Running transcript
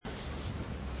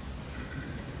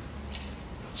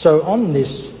So on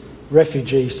this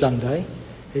Refugee Sunday,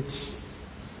 it's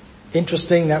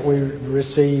interesting that we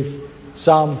receive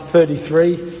Psalm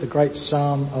 33, the great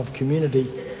Psalm of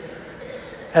community,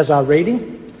 as our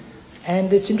reading.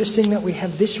 And it's interesting that we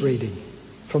have this reading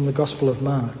from the Gospel of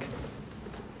Mark.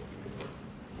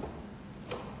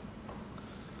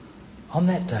 On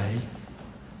that day,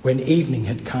 when evening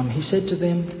had come, he said to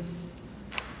them,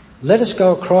 "Let us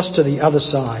go across to the other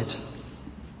side."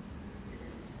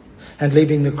 And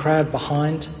leaving the crowd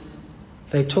behind,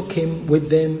 they took him with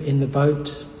them in the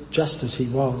boat just as he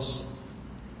was.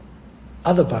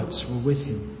 Other boats were with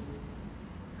him.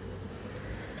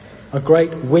 A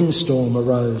great windstorm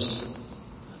arose,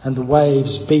 and the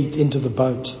waves beat into the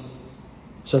boat,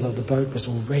 so that the boat was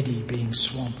already being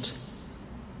swamped.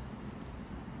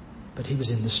 But he was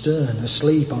in the stern,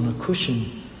 asleep on a cushion.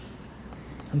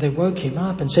 And they woke him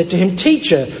up and said to him,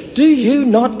 "Teacher, do you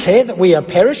not care that we are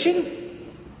perishing?"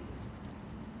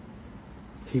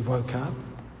 He woke up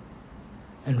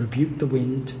and rebuked the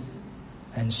wind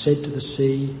and said to the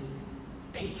sea,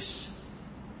 "Peace,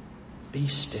 be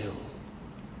still."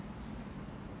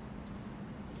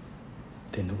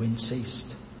 Then the wind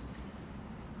ceased,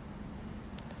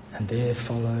 and there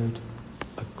followed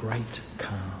a great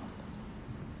calm.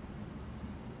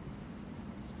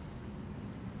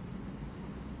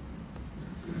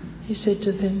 He said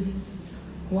to them,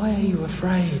 "Why are you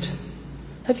afraid?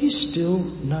 Have you still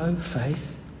no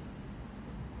faith?"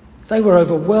 They were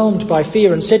overwhelmed by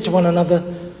fear and said to one another,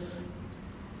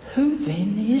 "Who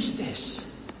then is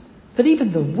this, that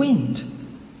even the wind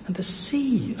and the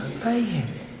sea obey him?"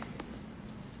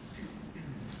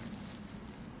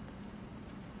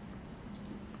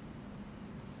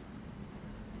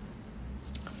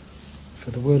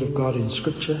 For the word of God in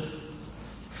Scripture,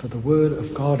 for the word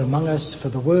of God among us, for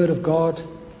the word of God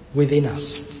within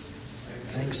us.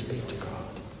 Thanks be to God.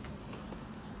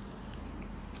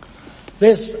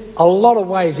 There's a lot of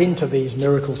ways into these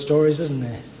miracle stories, isn't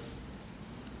there?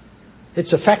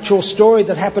 It's a factual story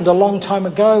that happened a long time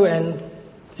ago and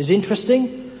is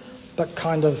interesting, but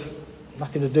kind of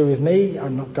nothing to do with me.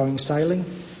 I'm not going sailing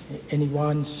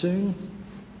anyone soon.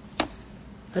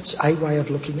 That's a way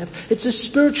of looking at it. It's a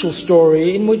spiritual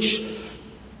story in which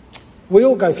we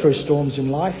all go through storms in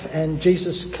life, and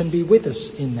Jesus can be with us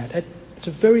in that. It's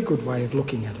a very good way of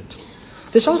looking at it.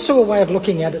 There's also a way of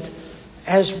looking at it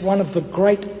as one of the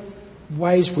great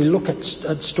ways we look at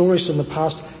stories from the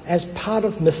past as part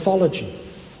of mythology.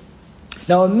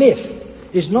 Now, a myth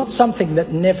is not something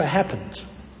that never happened.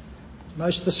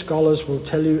 Most of the scholars will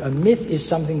tell you a myth is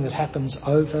something that happens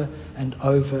over and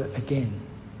over again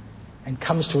and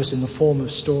comes to us in the form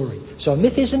of story. So a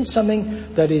myth isn't something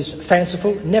that is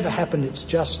fanciful, never happened, it's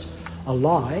just a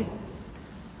lie,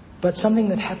 but something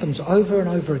that happens over and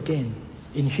over again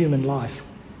in human life,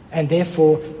 and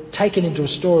therefore taken into a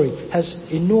story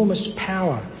has enormous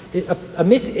power. A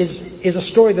myth is a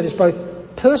story that is both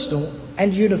personal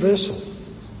and universal.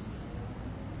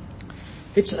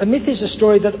 A myth is a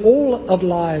story that all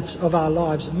of our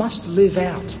lives must live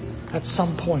out at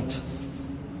some point.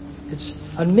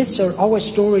 And myths are always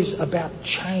stories about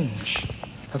change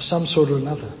of some sort or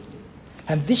another.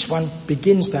 And this one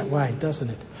begins that way, doesn't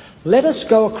it? Let us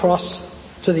go across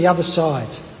to the other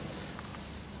side.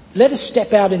 Let us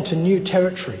step out into new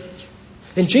territory.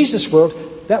 In Jesus' world,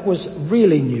 that was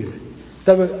really new.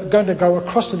 They were going to go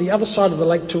across to the other side of the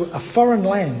lake to a foreign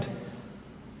land,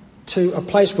 to a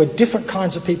place where different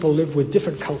kinds of people live with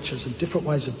different cultures and different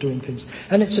ways of doing things.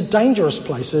 And it's a dangerous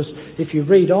place, as if you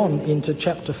read on into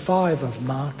chapter 5 of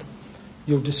Mark,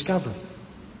 you'll discover.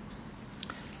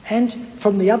 And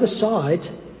from the other side,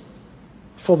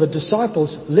 for the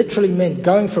disciples, literally meant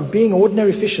going from being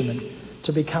ordinary fishermen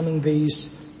to becoming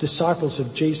these disciples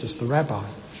of Jesus, the rabbi.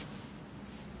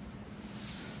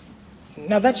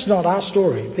 Now, that's not our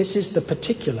story. This is the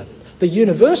particular. The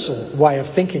universal way of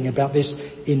thinking about this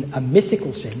in a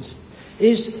mythical sense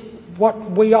is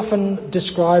what we often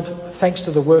describe, thanks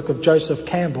to the work of Joseph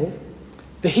Campbell,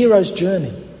 the hero's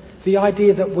journey. The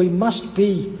idea that we must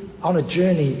be on a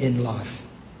journey in life.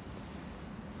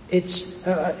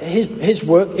 His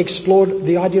work explored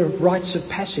the idea of rites of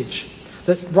passage.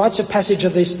 That rites of passage are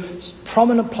these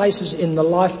prominent places in the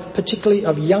life, particularly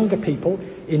of younger people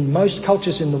in most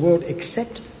cultures in the world,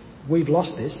 except we've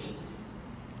lost this,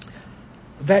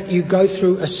 that you go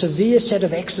through a severe set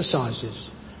of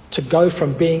exercises to go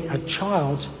from being a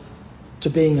child to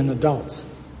being an adult.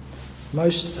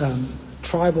 Most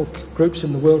tribal groups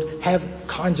in the world have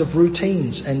kinds of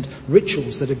routines and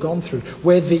rituals that are gone through,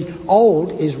 where the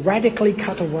old is radically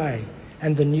cut away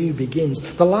and the new begins.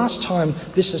 The last time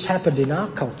this has happened in our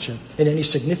culture in any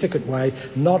significant way,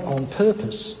 not on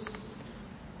purpose,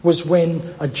 was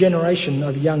when a generation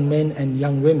of young men and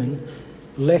young women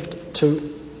left to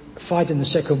fight in the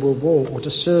Second World War or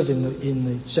to serve in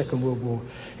the Second World War.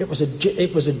 It was a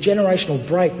generational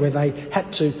break where they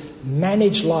had to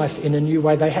manage life in a new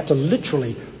way. They had to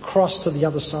literally cross to the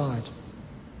other side.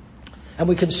 And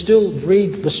we can still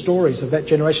read the stories of that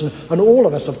generation, and all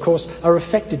of us, of course, are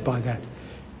affected by that,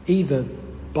 either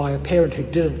by a parent who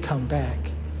didn't come back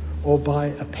or by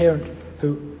a parent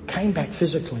who came back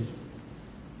physically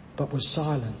but was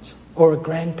silent, or a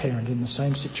grandparent in the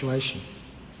same situation.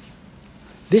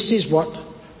 This is what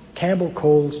Campbell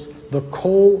calls the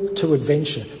call to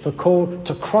adventure, the call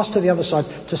to cross to the other side,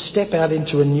 to step out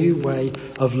into a new way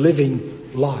of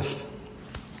living life.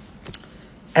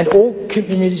 And all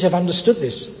communities have understood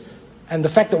this. And the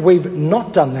fact that we've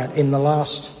not done that in the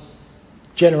last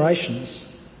generations,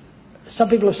 some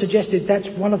people have suggested that's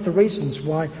one of the reasons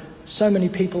why so many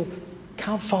people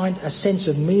can't find a sense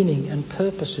of meaning and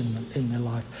purpose in their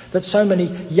life. That so many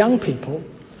young people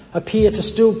appear to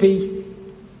still be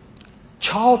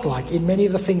childlike in many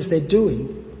of the things they're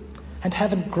doing and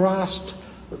haven't grasped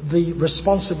the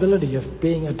responsibility of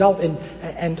being adult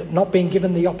and not being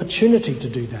given the opportunity to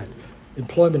do that.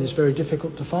 Employment is very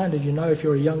difficult to find, and you know if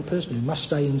you're a young person you must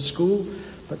stay in school,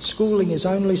 but schooling is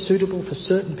only suitable for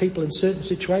certain people in certain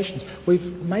situations.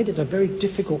 We've made it a very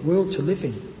difficult world to live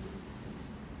in.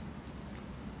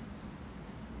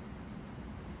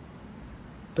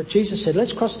 But Jesus said,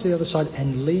 let's cross to the other side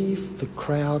and leave the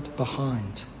crowd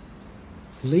behind.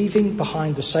 Leaving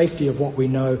behind the safety of what we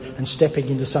know and stepping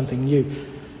into something new.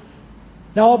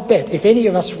 Now I'll bet if any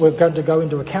of us were going to go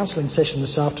into a counselling session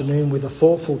this afternoon with a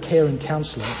thoughtful, caring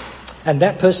counsellor, and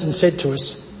that person said to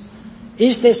us,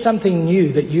 is there something new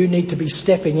that you need to be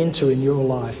stepping into in your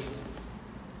life?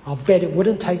 I'll bet it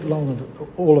wouldn't take long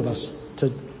of all of us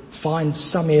to find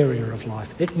some area of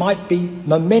life. It might be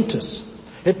momentous.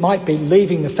 It might be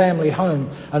leaving the family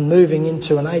home and moving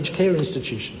into an aged care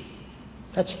institution.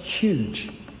 That's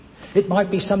huge. It might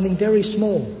be something very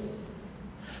small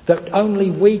that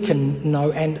only we can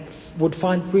know and would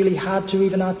find really hard to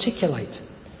even articulate,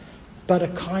 but a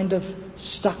kind of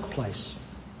stuck place.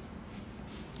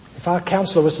 If our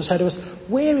counsellor was to say to us,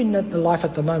 where in the life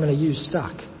at the moment are you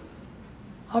stuck?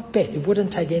 I bet it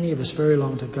wouldn't take any of us very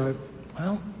long to go,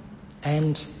 well,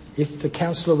 and if the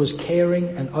counsellor was caring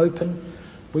and open,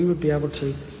 we would be able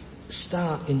to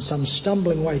start in some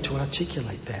stumbling way to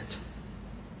articulate that.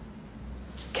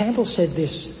 Campbell said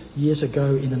this years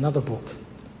ago in another book,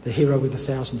 The Hero with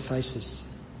 1,000 Faces.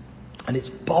 And it's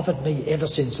bothered me ever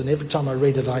since, and every time I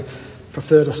read it I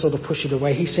prefer to sort of push it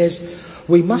away. He says,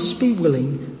 we must be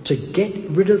willing to get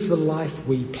rid of the life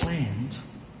we planned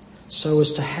so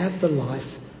as to have the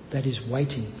life that is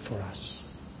waiting for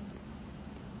us.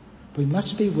 We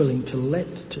must be willing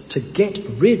to get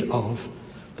rid of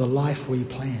the life we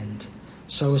planned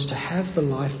so as to have the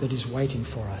life that is waiting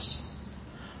for us.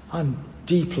 I'm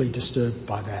deeply disturbed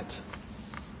by that.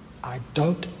 I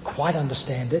don't quite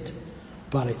understand it,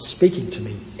 but it's speaking to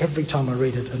me every time I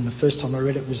read it, and the first time I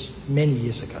read it was many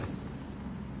years ago.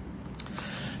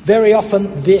 Very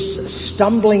often this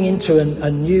stumbling into a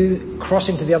new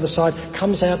crossing to the other side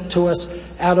comes out to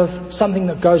us out of something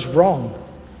that goes wrong,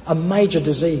 a major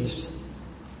disease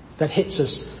that hits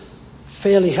us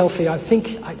fairly healthy.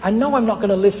 I know I'm not going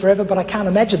to live forever, but I can't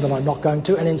imagine that I'm not going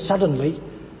to, and then suddenly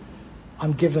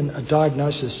I'm given a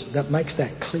diagnosis that makes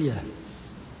that clear.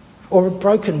 Or a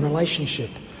broken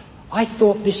relationship. I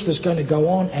thought this was going to go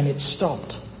on and it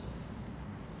stopped.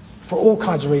 For all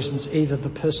kinds of reasons, either the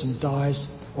person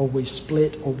dies or we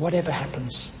split or whatever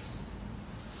happens.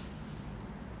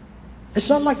 It's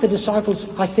not like the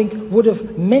disciples, I think, would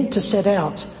have meant to set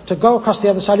out to go across the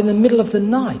other side in the middle of the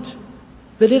night.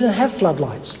 They didn't have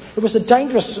floodlights. It was a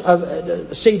dangerous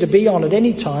sea to be on at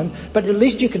any time, but at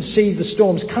least you can see the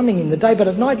storms coming in the day, but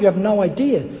at night you have no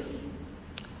idea.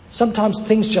 Sometimes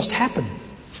things just happen,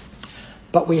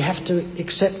 but we have to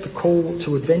accept the call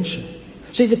to adventure.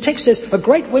 See, the text says a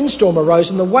great windstorm arose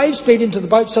and the waves beat into the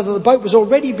boat so that the boat was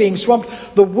already being swamped.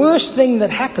 The worst thing that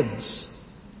happens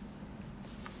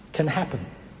can happen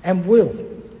and will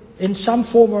in some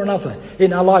form or another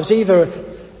in our lives, either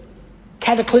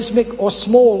cataclysmic or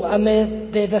small, and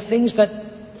they're the things that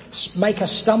make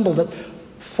us stumble, that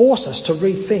force us to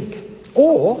rethink,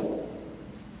 or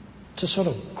to sort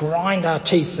of grind our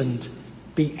teeth and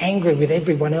be angry with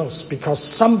everyone else because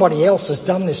somebody else has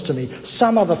done this to me.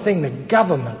 Some other thing, the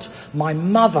government, my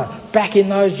mother back in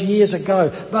those years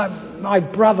ago, my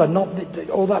brother,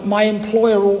 or that my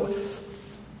employer,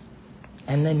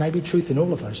 and there may be truth in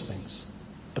all of those things.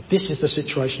 But this is the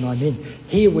situation I'm in.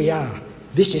 Here we are.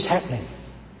 This is happening.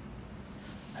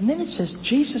 And then it says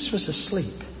Jesus was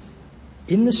asleep.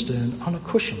 in the stern on a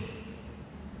cushion.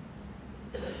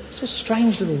 It's a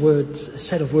strange little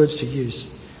set of words to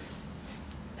use.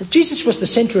 Jesus was the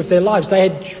centre of their lives. They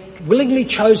had willingly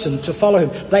chosen to follow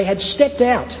him. They had stepped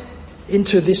out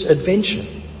into this adventure.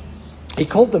 He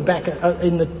called them back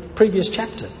in the previous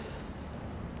chapter.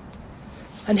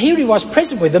 And here he was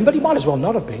present with them, but he might as well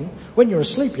not have been. When you're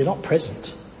asleep, you're not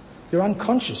present. You're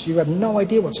unconscious. You have no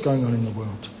idea what's going on in the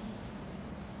world.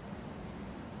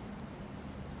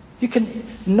 You can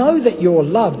know that you're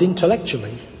loved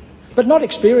intellectually, but not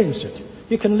experience it.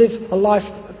 You can live a life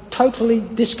totally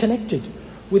disconnected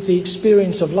with the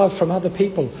experience of love from other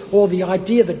people, or the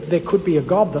idea that there could be a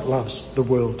God that loves the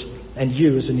world and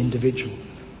you as an individual.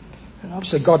 And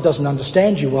obviously God doesn't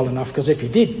understand you well enough, because if he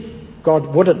did, God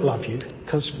wouldn't love you,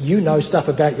 because you know stuff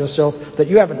about yourself that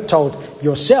you haven't told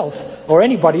yourself or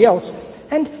anybody else.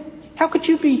 And how could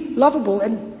you be lovable?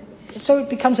 And so it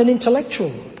becomes an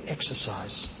intellectual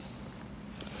exercise.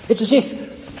 It's as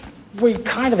if we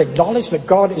kind of acknowledge that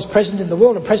God is present in the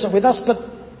world and present with us, but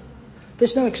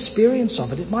there's no experience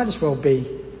of it. It might as well be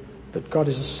that God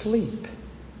is asleep.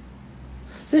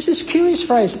 There's this curious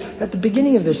phrase at the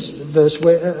beginning of this verse,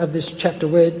 of this chapter,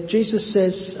 where Jesus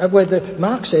says,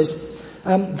 Mark says,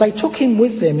 they took him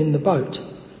with them in the boat,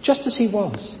 just as he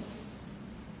was.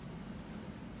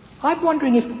 I'm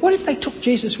wondering what if they took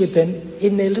Jesus with them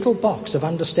in their little box of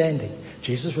understanding?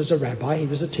 Jesus was a rabbi, he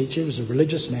was a teacher, he was a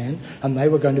religious man, and they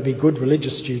were going to be good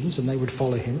religious students and they would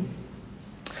follow him.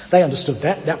 They understood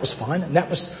that was fine, and that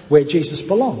was where Jesus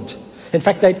belonged. In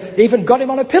fact, they'd even got him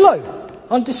on a pillow,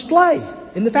 on display,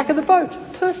 in the back of the boat.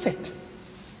 Perfect.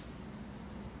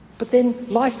 But then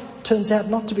life turns out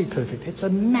not to be perfect. It's a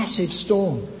massive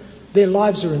storm. Their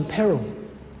lives are in peril.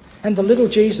 And the little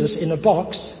Jesus in a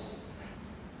box,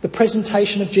 the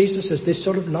presentation of Jesus as this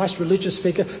sort of nice religious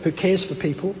figure who cares for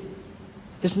people,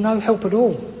 there's no help at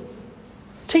all.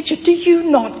 Teacher, do you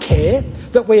not care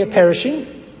that we are perishing?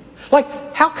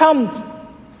 Like, how come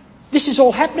this is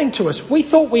all happening to us? We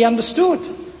thought we understood.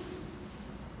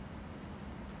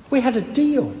 We had a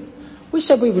deal. We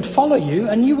said we would follow you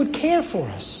and you would care for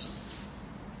us.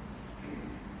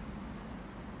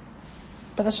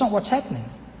 But that's not what's happening.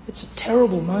 It's a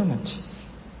terrible moment.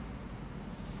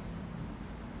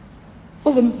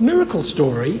 Well, the miracle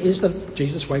story is that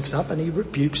Jesus wakes up and he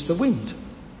rebukes the wind.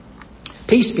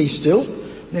 Peace, be still.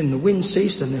 And then the wind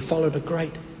ceased and there followed a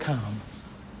great calm.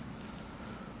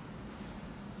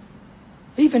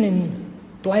 Even in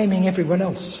blaming everyone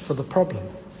else for the problem,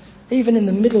 even in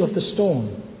the middle of the storm,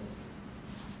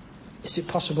 is it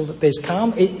possible that there's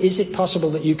calm? Is it possible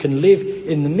that you can live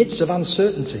in the midst of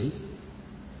uncertainty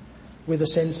with a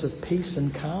sense of peace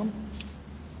and calm?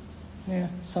 Yeah,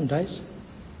 some days.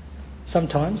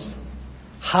 Sometimes.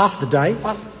 Half the day,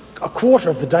 a quarter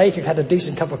of the day if you've had a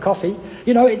decent cup of coffee.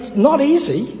 You know, it's not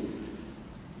easy,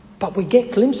 but we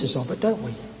get glimpses of it, don't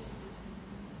we?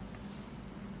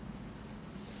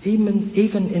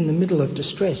 Even in the middle of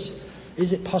distress,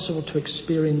 is it possible to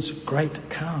experience great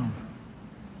calm?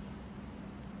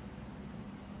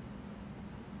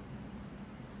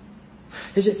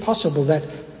 Is it possible that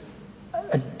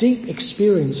a deep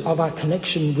experience of our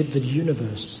connection with the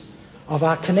universe, of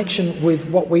our connection with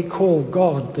what we call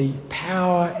God, the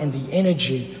power and the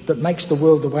energy that makes the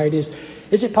world the way it is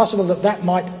it possible that that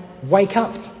might wake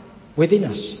up within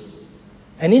us?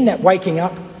 And in that waking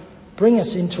up, bring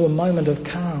us into a moment of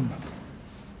calm.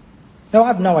 Now, I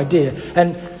have no idea,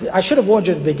 and I should have warned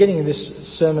you at the beginning of this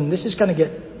sermon, this is going to get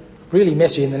really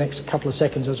messy in the next couple of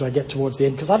seconds as I get towards the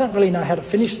end, because I don't really know how to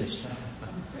finish this.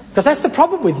 Because that's the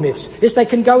problem with myths, is they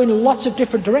can go in lots of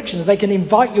different directions. They can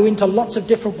invite you into lots of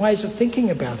different ways of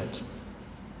thinking about it.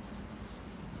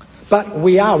 But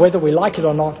we are, whether we like it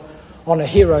or not, on a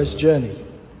hero's journey.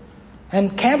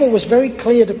 And Campbell was very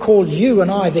clear to call you and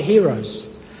I the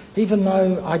heroes, even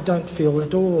though I don't feel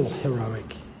at all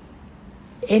heroic.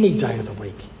 Any day of the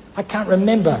week. I can't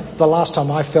remember the last time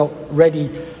I felt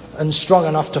ready and strong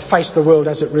enough to face the world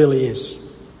as it really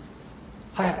is.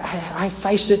 I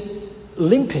face it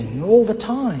limping all the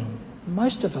time.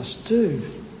 Most of us do.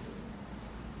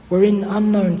 We're in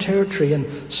unknown territory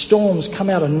and storms come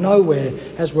out of nowhere,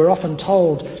 as we're often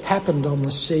told happened on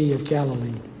the Sea of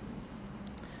Galilee.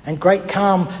 And great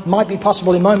calm might be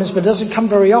possible in moments, but it doesn't come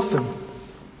very often.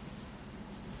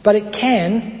 But it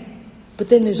can, but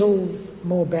then there's all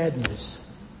more bad news.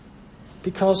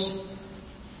 Because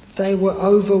they were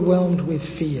overwhelmed with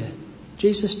fear.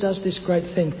 Jesus does this great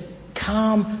thing.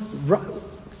 Calm,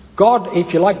 God,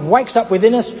 if you like, wakes up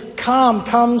within us. Calm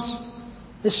comes.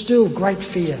 There's still great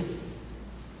fear.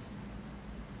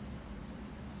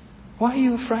 Why are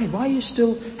you afraid? Why do you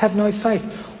still have no faith?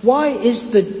 Why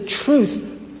is the truth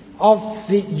of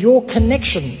your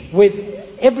connection with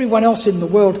everyone else in the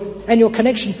world and your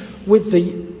connection with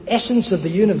the essence of the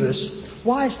universe,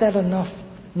 why is that enough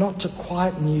not to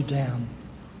quieten you down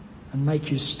and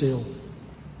make you still?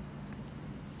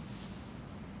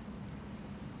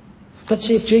 But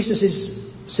see, if Jesus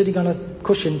is sitting on a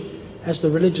cushion as the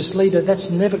religious leader, that's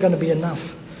never going to be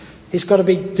enough. He's got to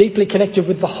be deeply connected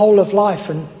with the whole of life.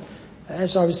 And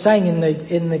as I was saying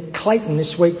in the Clayton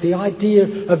this week, the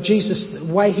idea of Jesus,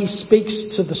 the way he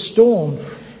speaks to the storm,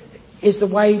 is the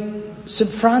way St.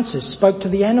 Francis spoke to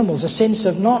the animals, a sense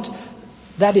of not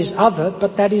that is other,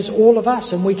 but that is all of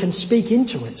us, and we can speak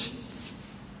into it.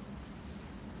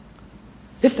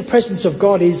 If the presence of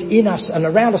God is in us and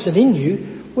around us and in you,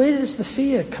 where does the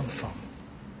fear come from?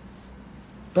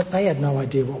 But they had no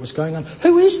idea what was going on.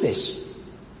 Who is this?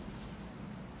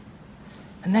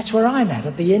 And that's where I'm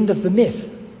at the end of the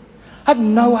myth. I have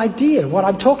no idea what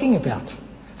I'm talking about.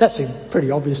 That seems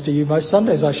pretty obvious to you most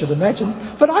Sundays, I should imagine.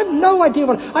 But I have no idea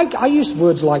what... I use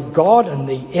words like God and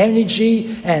the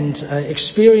energy and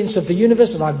experience of the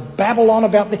universe, and I babble on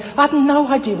about I have no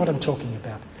idea what I'm talking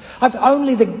about. I've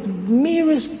only the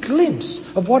merest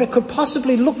glimpse of what it could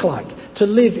possibly look like to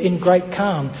live in great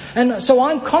calm. And so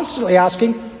I'm constantly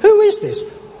asking, who is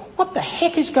this? What the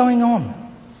heck is going on?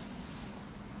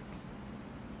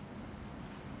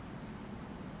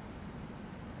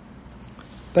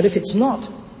 But if it's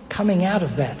not coming out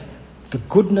of that, the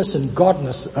goodness and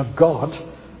godness of God,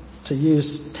 to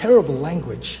use terrible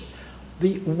language,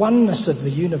 the oneness of the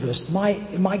universe,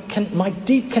 my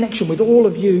deep connection with all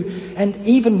of you, and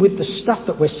even with the stuff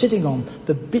that we're sitting on,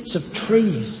 the bits of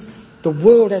trees, the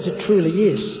world as it truly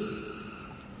is,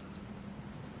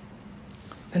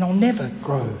 then I'll never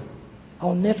grow.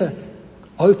 I'll never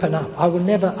open up. I will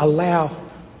never allow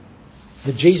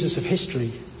the Jesus of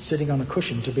history sitting on a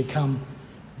cushion to become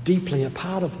deeply a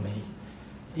part of me,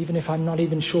 even if I'm not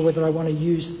even sure whether I want to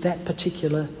use that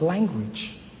particular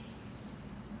language.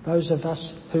 Those of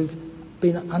us who've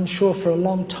been unsure for a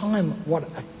long time what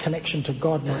a connection to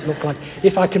God might look like.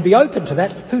 If I can be open to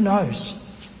that, who knows?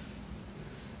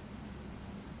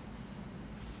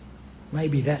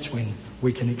 Maybe that's when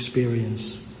we can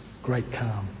experience great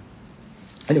calm.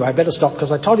 Anyway, I better stop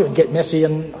because I told you it would get messy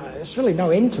and there's really no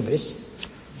end to this.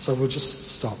 So we'll just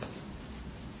stop.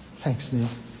 Thanks, Neil.